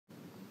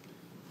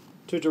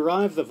To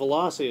derive the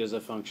velocity as a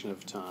function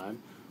of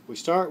time, we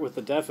start with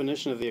the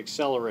definition of the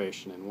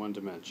acceleration in one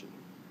dimension.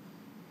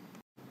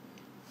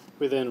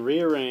 We then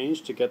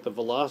rearrange to get the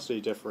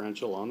velocity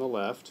differential on the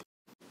left,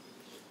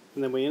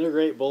 and then we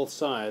integrate both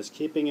sides,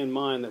 keeping in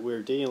mind that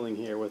we're dealing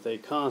here with a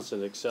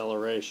constant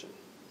acceleration.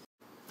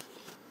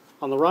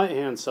 On the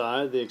right-hand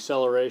side, the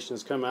acceleration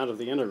has come out of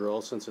the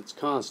integral since it's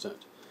constant.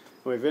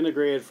 And we've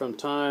integrated from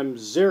time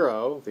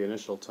 0, the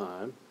initial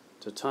time,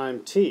 to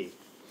time t.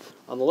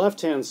 On the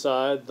left-hand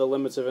side, the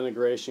limits of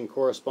integration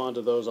correspond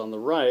to those on the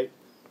right.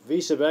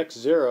 V sub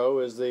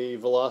x0 is the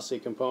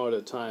velocity component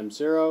at time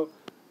 0.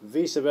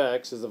 V sub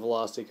x is the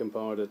velocity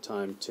component at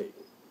time t.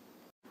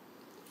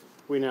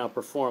 We now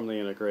perform the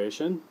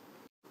integration,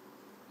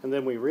 and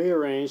then we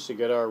rearrange to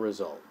get our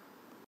result.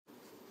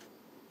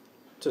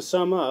 To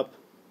sum up,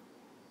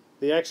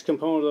 the x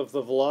component of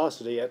the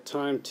velocity at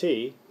time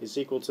t is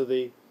equal to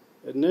the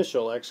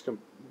initial x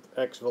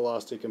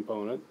velocity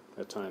component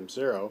at time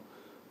 0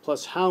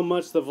 plus how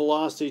much the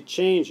velocity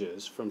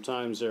changes from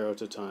time 0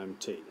 to time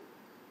t.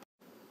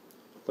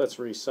 Let's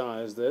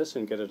resize this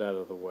and get it out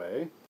of the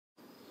way.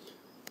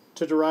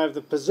 To derive the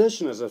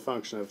position as a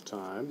function of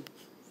time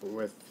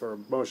for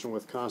motion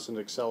with constant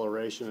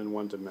acceleration in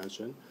one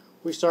dimension,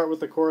 we start with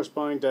the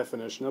corresponding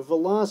definition of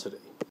velocity.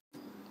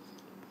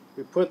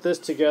 We put this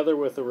together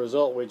with the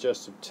result we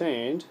just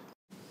obtained.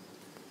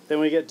 Then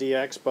we get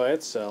dx by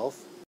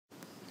itself.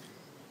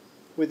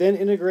 We then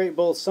integrate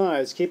both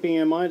sides, keeping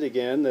in mind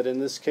again that in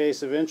this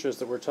case of interest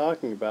that we're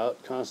talking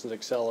about, constant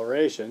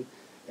acceleration,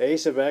 a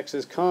sub x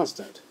is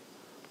constant.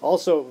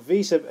 Also,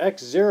 v sub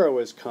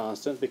x0 is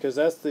constant because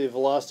that's the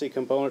velocity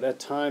component at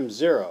time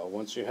 0.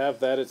 Once you have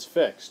that, it's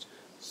fixed.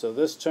 So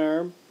this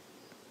term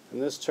and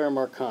this term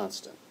are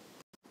constant.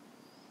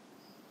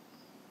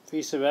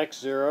 V sub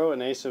x0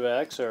 and a sub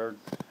x are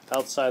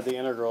outside the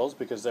integrals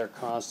because they're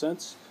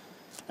constants.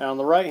 And on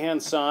the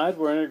right-hand side,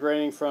 we're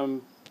integrating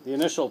from the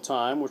initial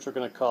time, which we're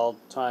going to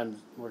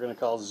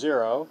call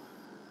 0,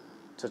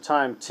 to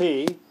time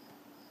t.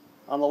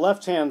 On the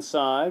left-hand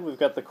side, we've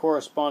got the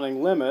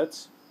corresponding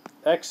limits.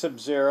 X sub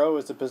 0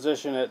 is the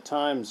position at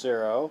time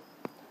 0.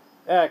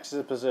 X is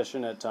the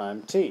position at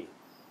time t.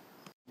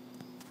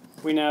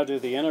 We now do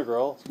the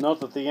integral.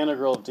 Note that the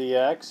integral of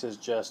dx is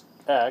just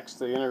x,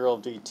 the integral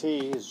of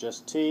dt is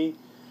just t,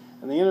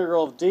 and the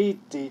integral of t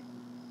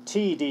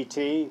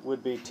dt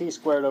would be t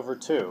squared over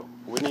 2.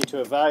 We need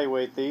to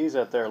evaluate these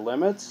at their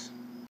limits.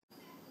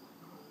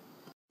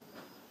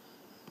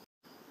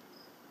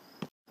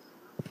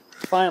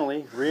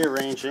 Finally,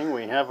 rearranging,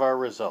 we have our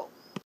result.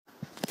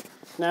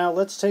 Now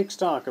let's take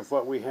stock of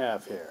what we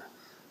have here.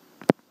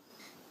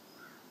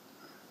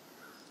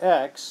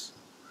 X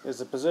is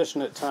the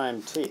position at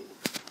time t.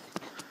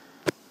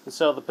 And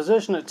so the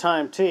position at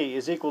time t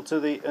is equal to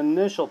the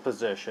initial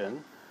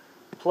position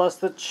plus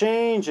the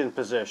change in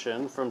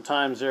position from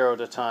time 0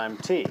 to time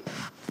t.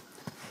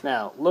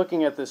 Now,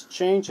 looking at this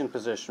change in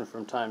position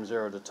from time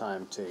 0 to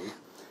time t,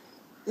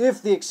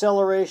 if the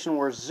acceleration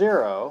were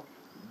 0,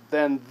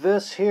 then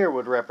this here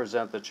would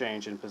represent the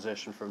change in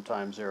position from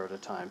time 0 to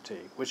time t,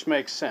 which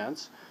makes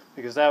sense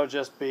because that would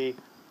just be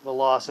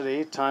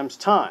velocity times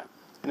time.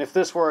 And if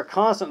this were a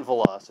constant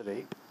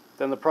velocity,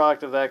 then the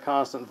product of that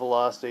constant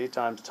velocity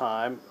times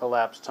time,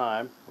 elapsed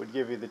time, would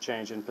give you the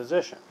change in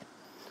position.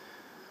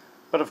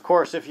 But of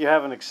course, if you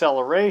have an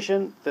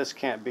acceleration, this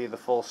can't be the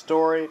full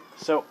story,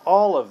 so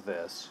all of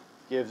this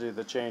gives you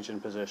the change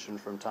in position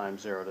from time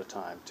 0 to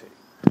time t.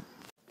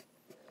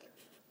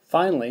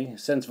 Finally,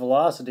 since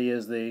velocity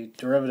is the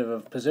derivative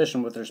of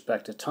position with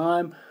respect to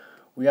time,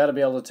 we ought to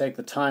be able to take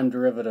the time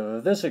derivative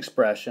of this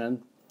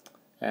expression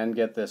and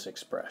get this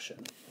expression.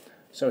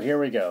 So here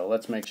we go.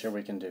 Let's make sure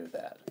we can do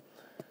that.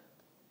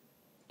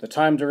 The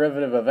time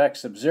derivative of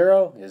x sub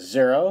 0 is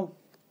 0.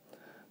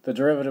 The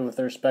derivative with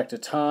respect to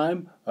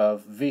time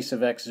of v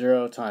sub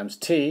x0 times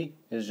t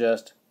is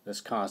just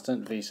this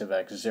constant v sub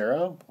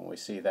x0, and we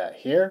see that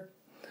here.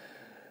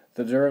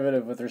 The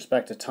derivative with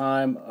respect to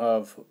time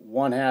of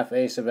 1/2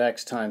 a sub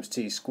x times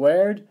t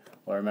squared,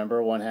 well,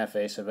 remember 1/2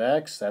 a sub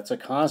x, that's a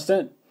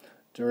constant.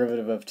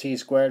 Derivative of t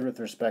squared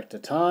with respect to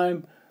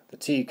time, the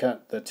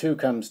 2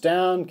 comes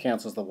down,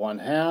 cancels the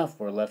 1/2,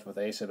 we're left with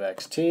a sub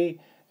xt,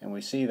 and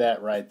we see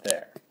that right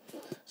there.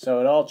 So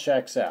it all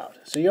checks out.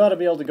 So you ought to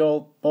be able to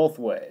go both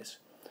ways.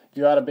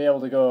 You ought to be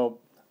able to go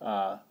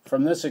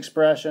from this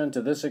expression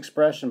to this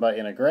expression by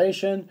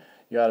integration.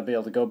 You ought to be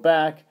able to go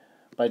back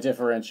by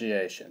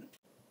differentiation.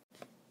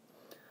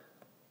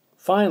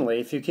 Finally,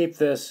 if you keep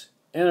this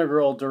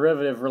integral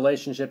derivative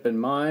relationship in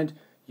mind,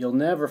 you'll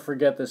never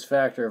forget this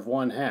factor of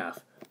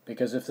 1/2.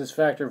 Because if this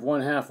factor of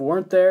 1/2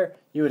 weren't there,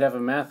 you would have a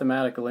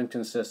mathematical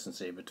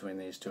inconsistency between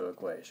these two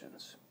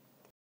equations.